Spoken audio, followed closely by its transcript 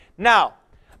Now,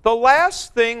 the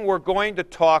last thing we're going to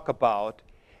talk about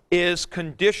is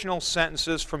conditional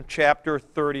sentences from chapter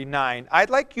 39.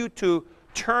 I'd like you to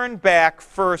turn back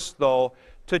first, though,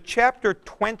 to chapter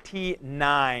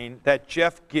 29 that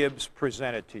Jeff Gibbs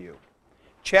presented to you.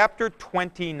 Chapter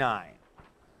 29.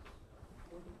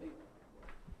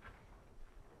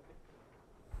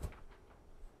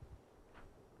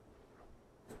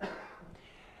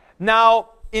 Now,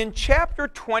 in chapter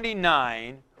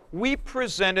 29, we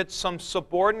presented some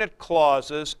subordinate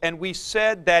clauses, and we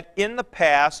said that in the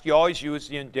past, you always use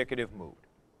the indicative mood.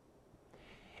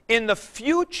 In the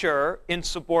future, in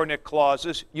subordinate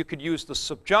clauses, you could use the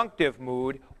subjunctive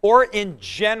mood or in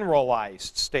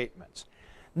generalized statements.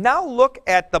 Now look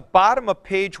at the bottom of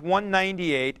page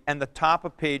 198 and the top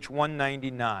of page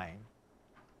 199.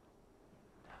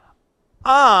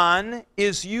 On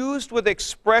is used with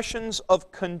expressions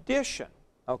of condition,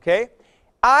 okay?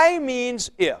 I means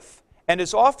if, and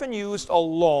is often used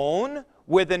alone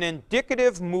with an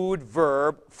indicative mood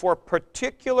verb for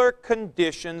particular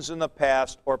conditions in the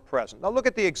past or present. Now look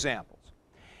at the examples.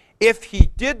 If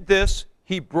he did this,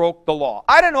 he broke the law.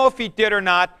 I don't know if he did or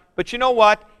not, but you know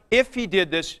what? If he did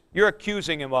this, you're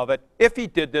accusing him of it. If he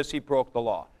did this, he broke the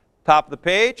law. Top of the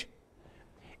page.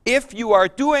 If you are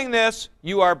doing this,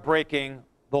 you are breaking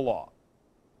the law.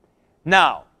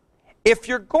 Now, if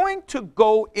you're going to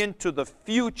go into the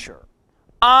future,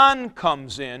 on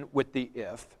comes in with the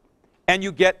if, and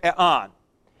you get on.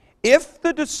 If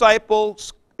the disciple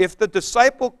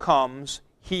comes,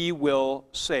 he will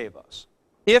save us.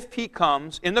 If he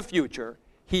comes in the future,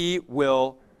 he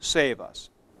will save us.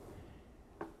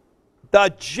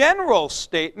 The general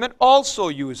statement also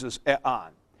uses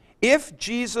on. If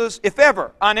Jesus, if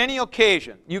ever, on any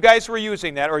occasion, you guys were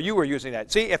using that, or you were using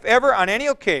that. See, if ever, on any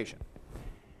occasion,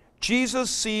 Jesus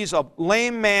sees a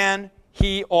lame man,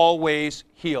 he always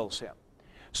heals him.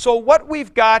 So what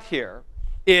we've got here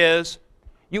is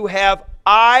you have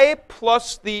I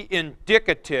plus the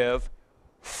indicative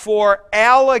for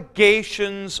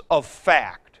allegations of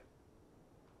fact.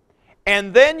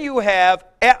 And then you have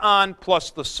on plus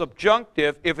the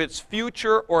subjunctive if it's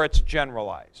future or it's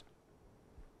generalized.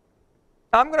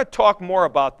 I'm going to talk more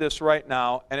about this right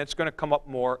now, and it's going to come up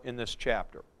more in this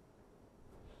chapter.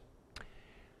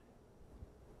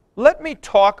 Let me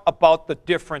talk about the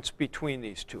difference between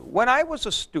these two. When I was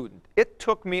a student, it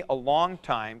took me a long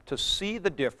time to see the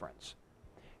difference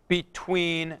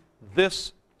between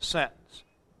this sentence.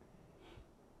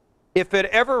 If it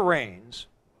ever rains,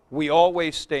 we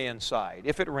always stay inside.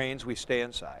 If it rains, we stay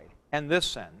inside. And this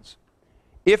sentence,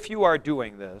 if you are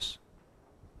doing this,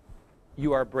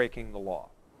 you are breaking the law.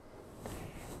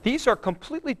 These are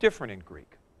completely different in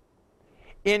Greek.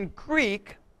 In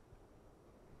Greek,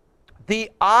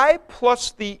 the I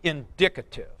plus the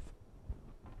indicative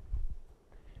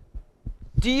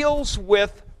deals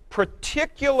with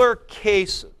particular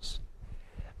cases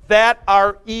that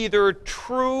are either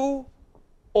true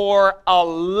or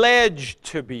alleged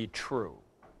to be true.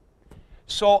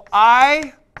 So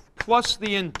I plus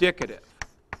the indicative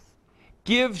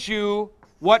gives you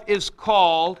what is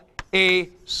called a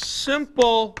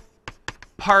simple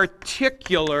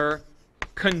particular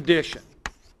condition.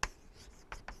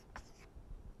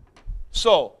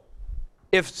 So,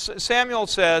 if Samuel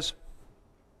says,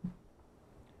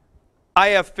 I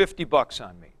have 50 bucks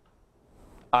on me,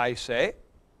 I say,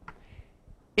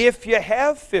 if you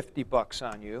have 50 bucks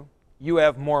on you, you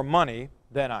have more money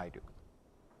than I do.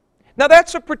 Now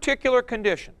that's a particular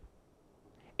condition.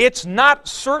 It's not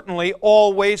certainly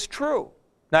always true.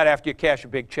 Not after you cash a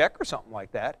big check or something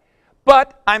like that.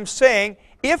 But I'm saying,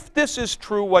 if this is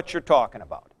true what you're talking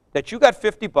about, that you got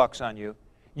 50 bucks on you,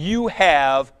 you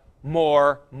have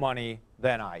more money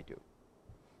than I do.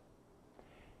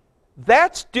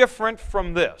 That's different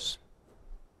from this.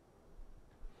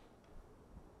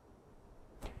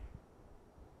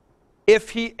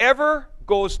 If he ever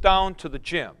goes down to the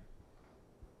gym,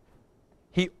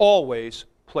 he always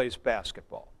plays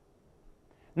basketball.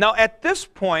 Now, at this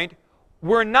point,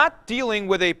 we're not dealing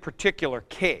with a particular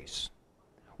case.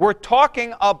 We're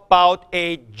talking about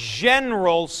a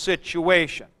general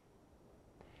situation.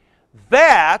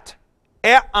 That,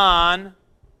 on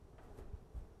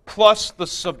plus the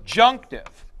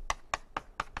subjunctive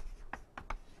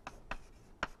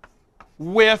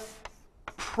with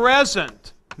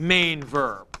present main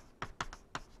verb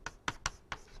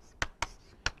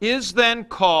is then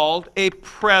called a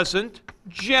present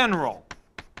general.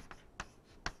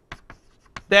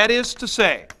 That is to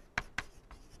say,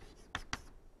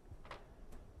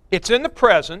 it's in the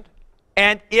present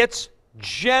and it's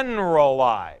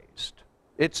generalized.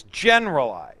 It's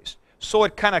generalized. So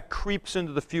it kind of creeps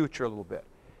into the future a little bit.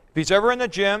 If he's ever in the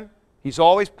gym, he's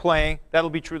always playing. That'll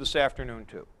be true this afternoon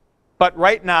too. But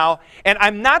right now, and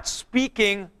I'm not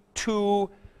speaking to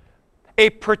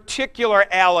a particular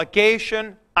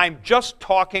allegation, I'm just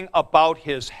talking about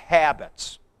his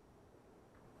habits.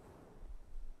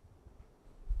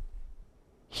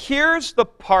 Here's the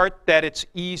part that it's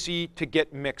easy to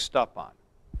get mixed up on.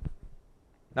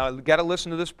 Now, you've got to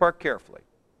listen to this part carefully.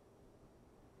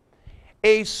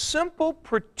 A simple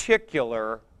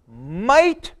particular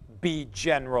might be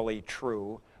generally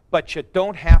true, but you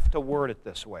don't have to word it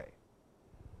this way.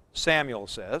 Samuel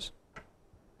says,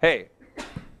 hey,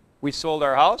 we sold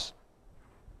our house.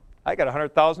 I got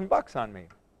 $100,000 on me.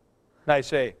 And I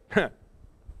say,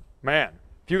 man,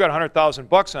 if you got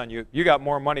 $100,000 on you, you got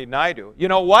more money than I do. You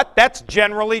know what? That's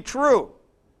generally true.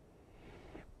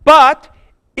 But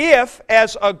if,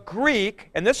 as a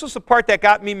Greek, and this is the part that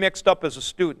got me mixed up as a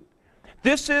student,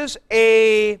 this is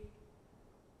a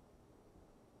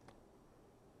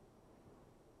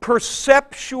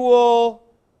perceptual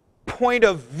point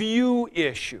of view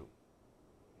issue.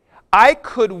 I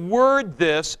could word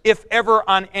this, if ever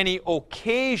on any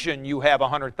occasion you have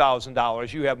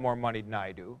 $100,000, you have more money than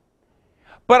I do.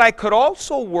 But I could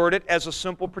also word it as a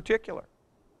simple particular,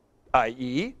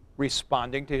 i.e.,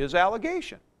 responding to his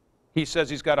allegation. He says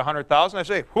he's got $100,000. I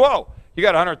say, whoa, you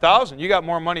got $100,000. You got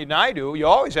more money than I do. You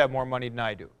always have more money than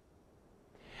I do.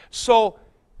 So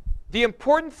the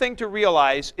important thing to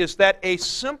realize is that a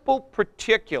simple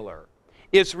particular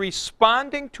is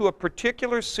responding to a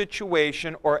particular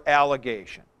situation or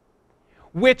allegation,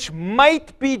 which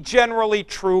might be generally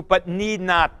true but need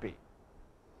not be,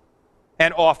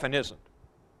 and often isn't.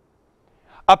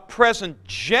 A present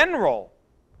general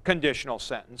conditional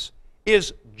sentence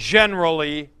is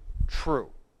generally true.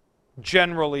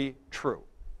 Generally true.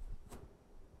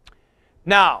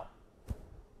 Now,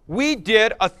 we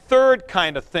did a third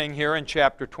kind of thing here in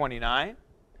chapter 29.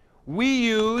 We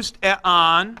used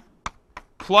on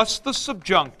plus the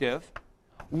subjunctive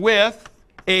with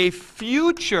a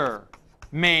future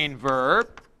main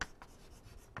verb.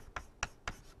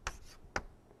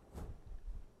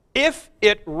 If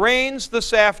it rains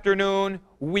this afternoon,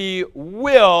 we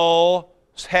will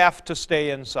have to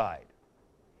stay inside.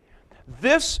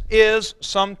 This is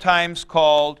sometimes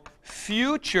called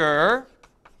future,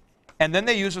 and then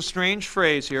they use a strange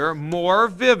phrase here, more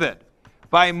vivid.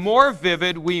 By more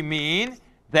vivid, we mean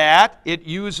that it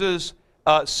uses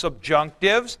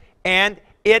subjunctives, and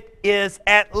it is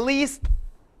at least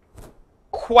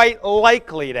quite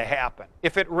likely to happen.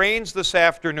 If it rains this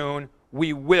afternoon,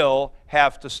 we will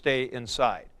have to stay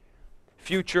inside.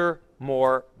 Future,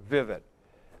 more vivid.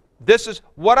 This is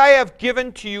what I have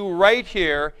given to you right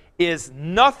here is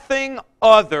nothing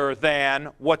other than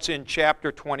what's in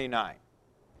chapter 29.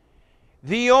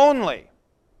 The onlyest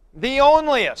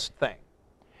thing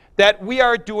that we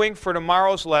are doing for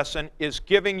tomorrow's lesson is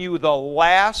giving you the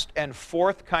last and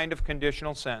fourth kind of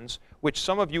conditional sentence, which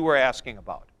some of you were asking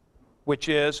about, which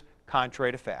is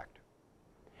contrary to fact.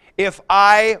 If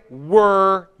I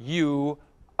were you,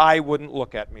 I wouldn't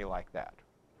look at me like that.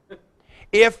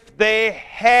 If they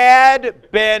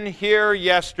had been here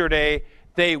yesterday,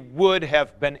 they would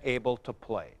have been able to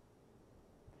play.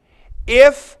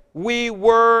 If we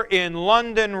were in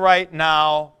London right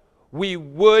now, we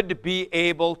would be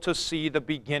able to see the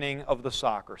beginning of the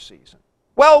soccer season.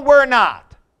 Well, we're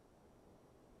not.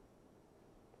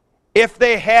 If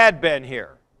they had been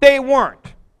here, they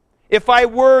weren't. If I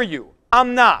were you,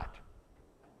 I'm not.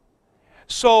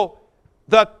 So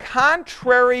the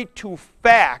contrary to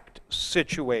fact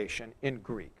situation in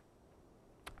Greek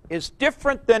is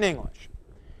different than English.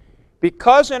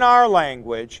 Because in our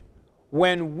language,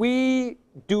 when we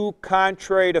do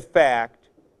contrary to fact,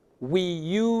 we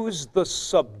use the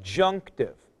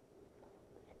subjunctive.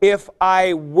 If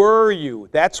I were you,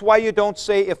 that's why you don't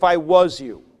say if I was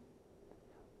you.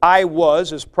 I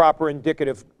was is proper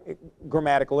indicative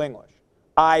grammatical English.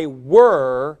 I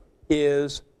were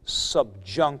is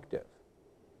subjunctive.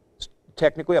 It's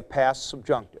technically a past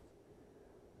subjunctive.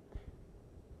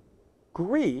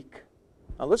 Greek,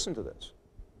 now listen to this.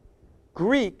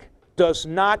 Greek does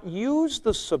not use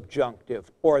the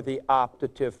subjunctive or the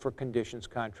optative for conditions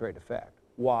contrary to fact.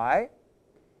 Why?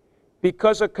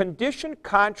 Because a condition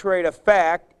contrary to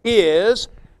fact is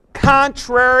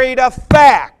contrary to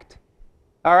fact.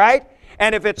 All right?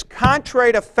 And if it's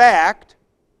contrary to fact,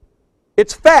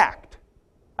 it's fact.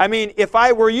 I mean, if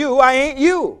I were you, I ain't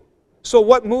you. So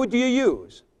what mood do you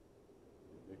use?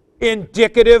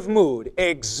 Indicative mood.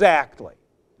 Exactly.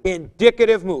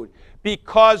 Indicative mood.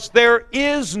 Because there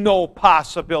is no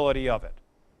possibility of it.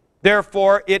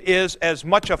 Therefore, it is as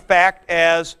much a fact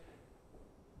as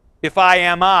if I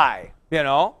am I, you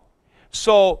know.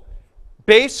 So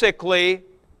basically,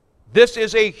 this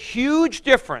is a huge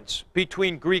difference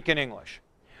between Greek and English.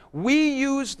 We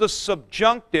use the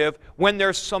subjunctive when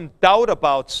there's some doubt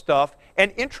about stuff,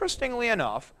 and interestingly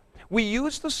enough, we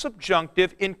use the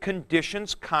subjunctive in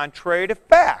conditions contrary to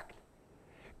fact.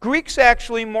 Greek's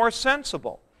actually more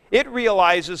sensible. It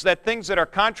realizes that things that are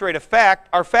contrary to fact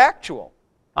are factual.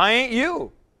 I ain't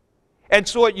you. And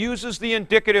so it uses the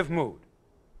indicative mood.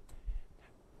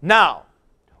 Now,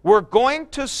 we're going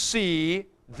to see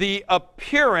the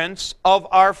appearance of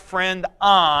our friend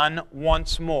on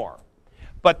once more.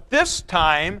 But this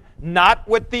time, not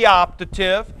with the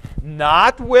optative,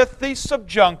 not with the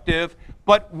subjunctive,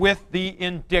 but with the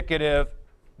indicative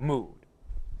mood.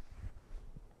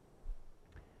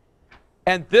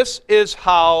 And this is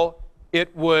how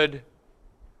it would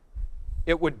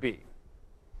be.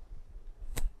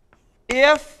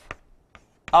 If,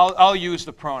 I'll use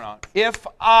the pronoun, if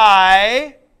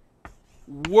I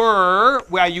were,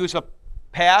 I use a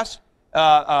past,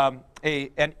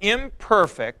 an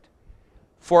imperfect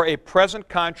for a present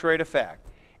contrary to fact.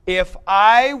 If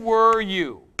I were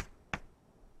you,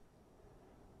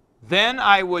 then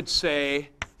I would say,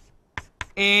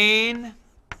 ein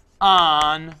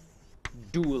on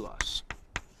doulos.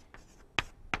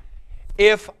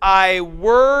 If I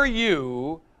were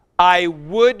you, I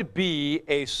would be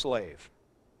a slave.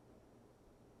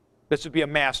 This would be a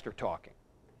master talking.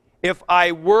 If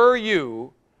I were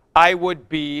you, I would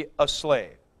be a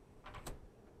slave.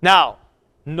 Now,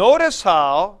 notice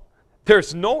how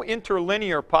there's no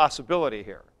interlinear possibility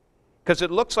here, because it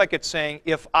looks like it's saying,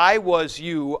 if I was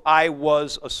you, I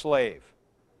was a slave.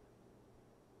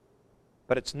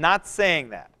 But it's not saying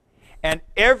that. And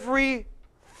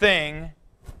everything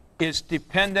is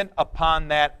dependent upon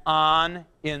that on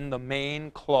in the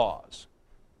main clause.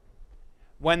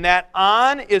 When that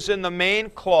on is in the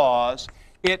main clause,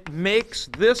 it makes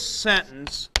this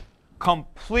sentence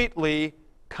completely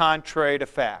contrary to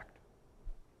fact.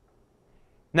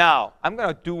 Now, I'm going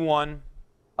to do one,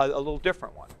 a little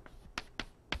different one.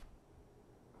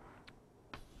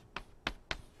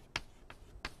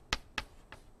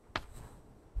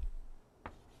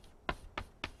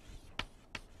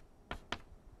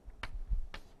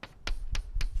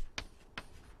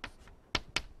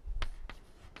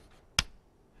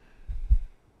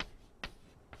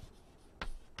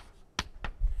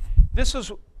 This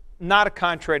is not a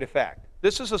contrary to fact.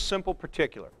 This is a simple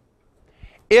particular.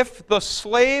 If the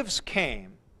slaves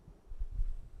came,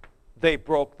 they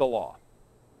broke the law.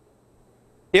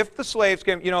 If the slaves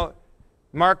came, you know,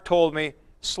 Mark told me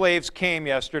slaves came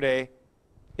yesterday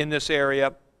in this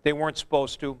area. They weren't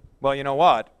supposed to. Well, you know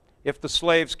what? If the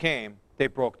slaves came, they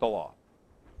broke the law.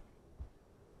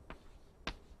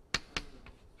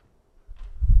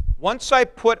 Once I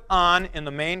put on in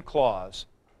the main clause,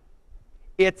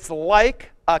 it's like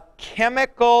a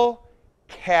chemical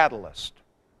catalyst.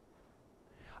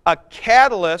 A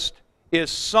catalyst is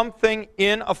something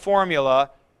in a formula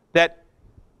that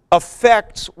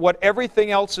affects what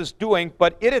everything else is doing,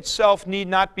 but it itself need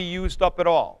not be used up at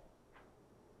all.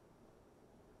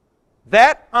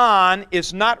 That on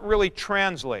is not really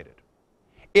translated.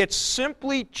 It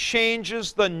simply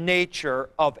changes the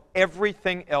nature of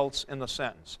everything else in the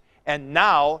sentence. And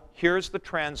now, here's the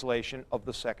translation of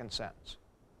the second sentence.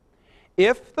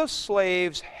 If the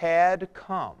slaves had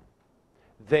come,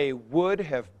 they would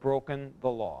have broken the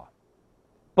law.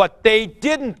 But they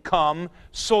didn't come,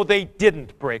 so they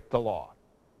didn't break the law.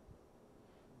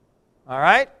 All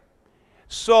right?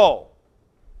 So,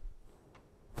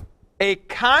 a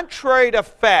contrary to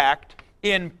fact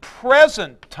in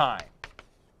present time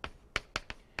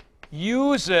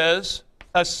uses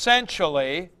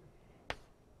essentially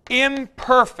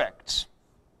imperfects.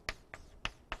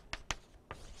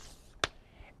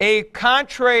 A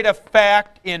contrary to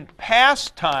fact in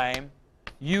past time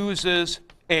uses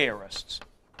aorists.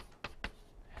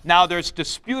 Now, there's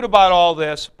dispute about all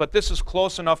this, but this is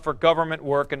close enough for government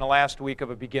work in the last week of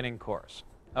a beginning course.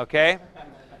 Okay?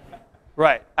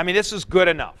 Right. I mean, this is good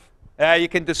enough. You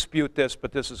can dispute this,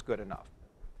 but this is good enough.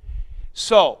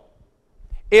 So,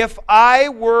 if I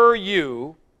were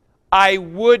you, I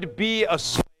would be a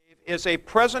slave is a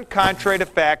present contrary to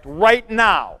fact right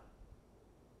now.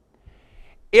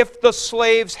 If the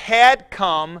slaves had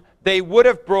come, they would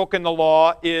have broken the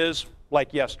law is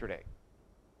like yesterday.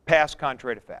 Past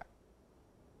contrary to fact.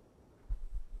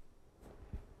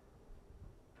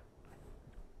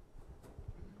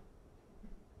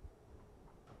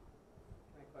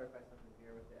 Can I clarify something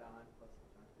here with the on plus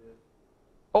subjunctive?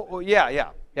 Oh, yeah.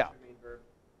 Future main verb.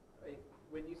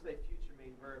 When you say future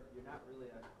main verb, you're not really,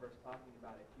 of course, talking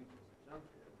about a future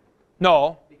subjunctive.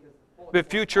 No. Because the the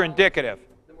future indicative.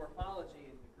 The morphology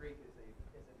in the Greek is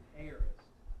an aorist.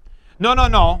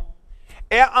 No.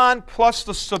 Eon plus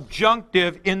the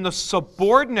subjunctive in the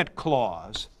subordinate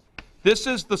clause. This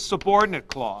is the subordinate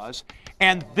clause,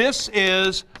 and this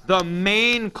is the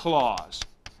main clause.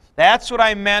 That's what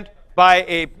I meant by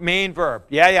a main verb.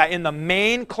 Yeah, in the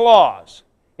main clause.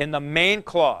 In the main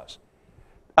clause.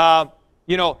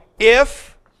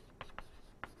 If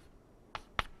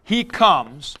he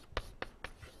comes,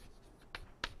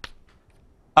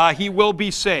 he will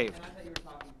be saved. And I thought you were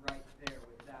talking right there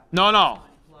with that. No.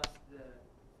 Plus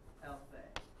the else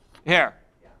say. Here.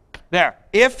 Yeah. There.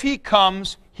 If he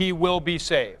comes, he will be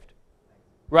saved.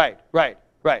 Right.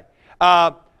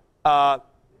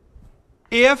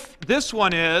 If this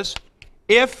one is,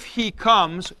 if he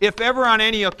comes, if ever on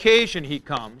any occasion he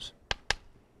comes,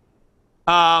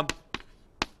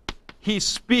 he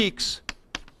speaks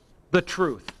the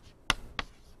truth.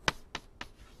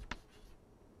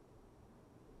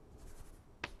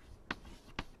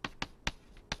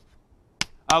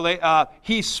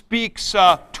 He speaks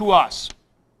to us.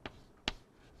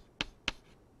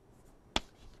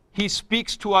 He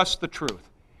speaks to us the truth.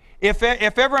 If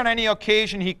ever on any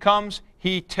occasion he comes,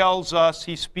 he tells us,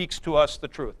 he speaks to us the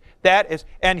truth. That is,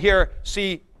 and here,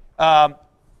 see, I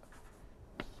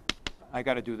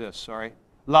got to do this, sorry.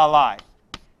 Lalai.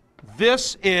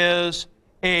 This is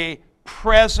a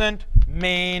present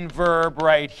main verb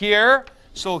right here.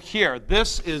 So here,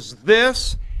 this is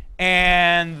this,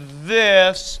 and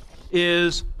this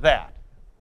is that.